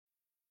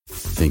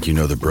Think you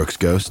know the Brooks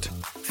Ghost?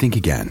 Think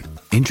again.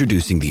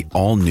 Introducing the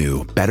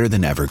all-new,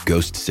 better-than-ever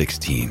Ghost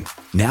 16.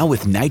 Now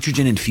with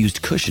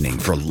nitrogen-infused cushioning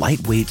for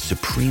lightweight,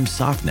 supreme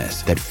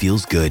softness that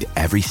feels good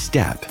every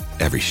step,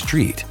 every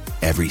street,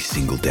 every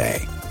single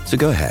day. So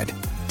go ahead,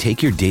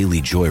 take your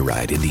daily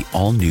joyride in the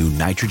all-new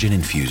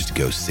nitrogen-infused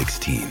Ghost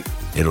 16.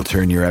 It'll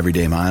turn your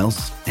everyday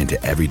miles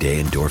into everyday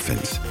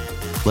endorphins.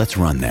 Let's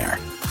run there.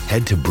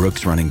 Head to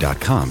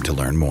brooksrunning.com to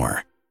learn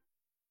more.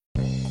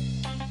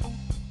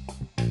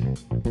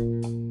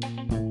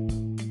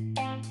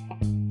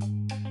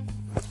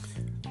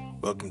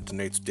 Welcome to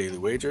Nate's Daily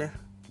Wager.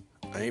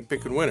 I ain't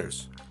picking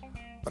winners,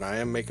 but I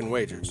am making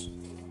wagers.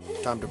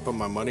 Time to put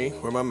my money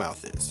where my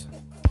mouth is.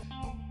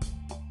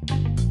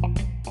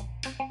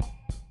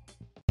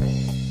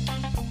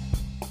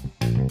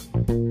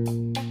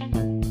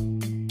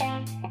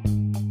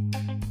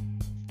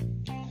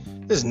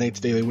 This is Nate's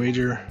Daily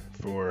Wager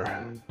for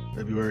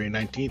February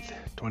 19th,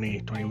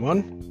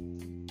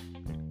 2021.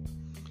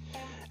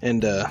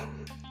 And,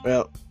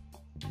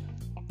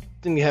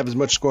 didn't have as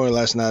much scoring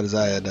last night as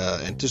I had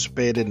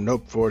anticipated and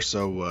hoped for,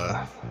 so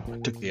I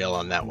took the L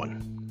on that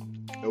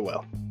one. Oh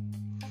well.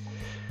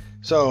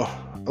 So,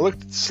 I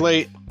looked at the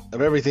slate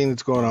of everything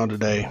that's going on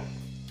today,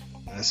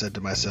 and I said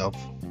to myself,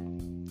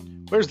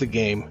 where's the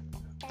game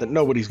that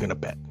nobody's going to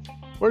bet?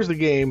 Where's the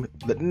game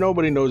that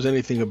nobody knows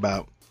anything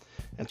about,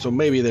 and so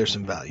maybe there's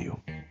some value?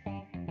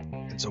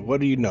 And so what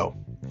do you know?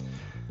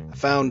 I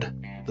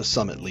found the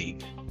Summit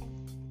League.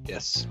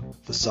 Yes,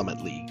 the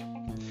Summit League.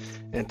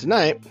 And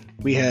tonight,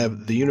 we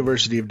have the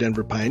University of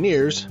Denver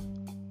Pioneers,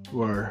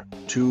 who are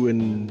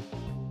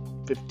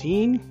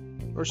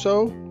 2-15 or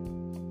so,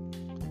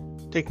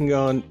 taking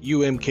on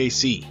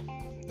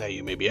UMKC. Now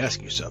you may be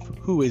asking yourself,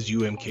 who is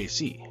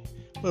UMKC?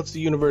 Well, it's the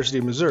University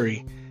of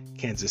Missouri,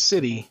 Kansas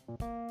City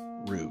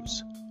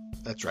Roos.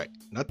 That's right,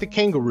 not the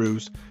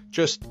Kangaroos,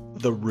 just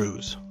the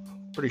Roos.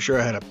 Pretty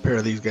sure I had a pair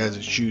of these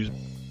guys' shoes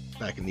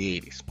back in the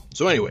 80s.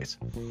 So anyways,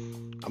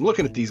 I'm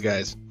looking at these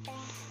guys,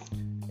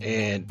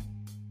 and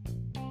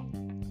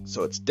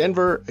so it's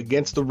Denver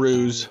against the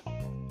Roos,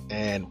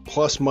 and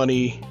plus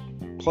money,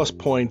 plus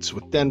points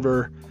with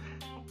Denver.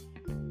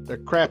 They're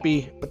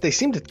crappy, but they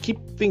seem to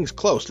keep things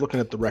close looking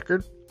at the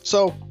record.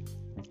 So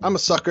I'm a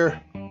sucker.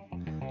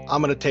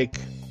 I'm going to take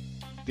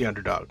the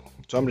underdog.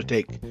 So I'm going to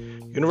take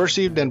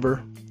University of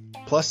Denver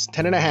plus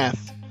 10.5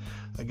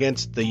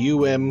 against the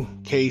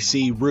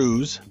UMKC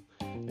Roos.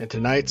 And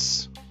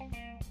tonight's,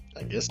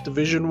 I guess,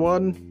 Division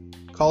I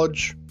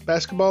college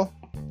basketball.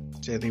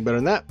 See anything better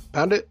than that?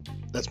 Pound it.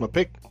 That's my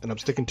pick, and I'm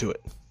sticking to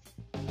it.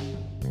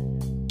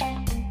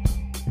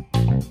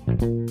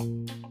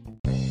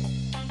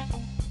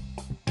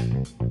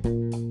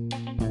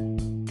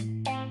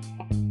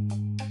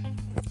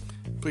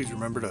 Please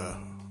remember to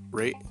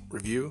rate,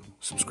 review,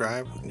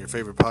 subscribe in your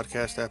favorite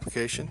podcast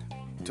application.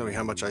 Tell me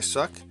how much I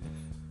suck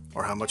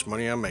or how much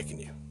money I'm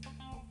making you.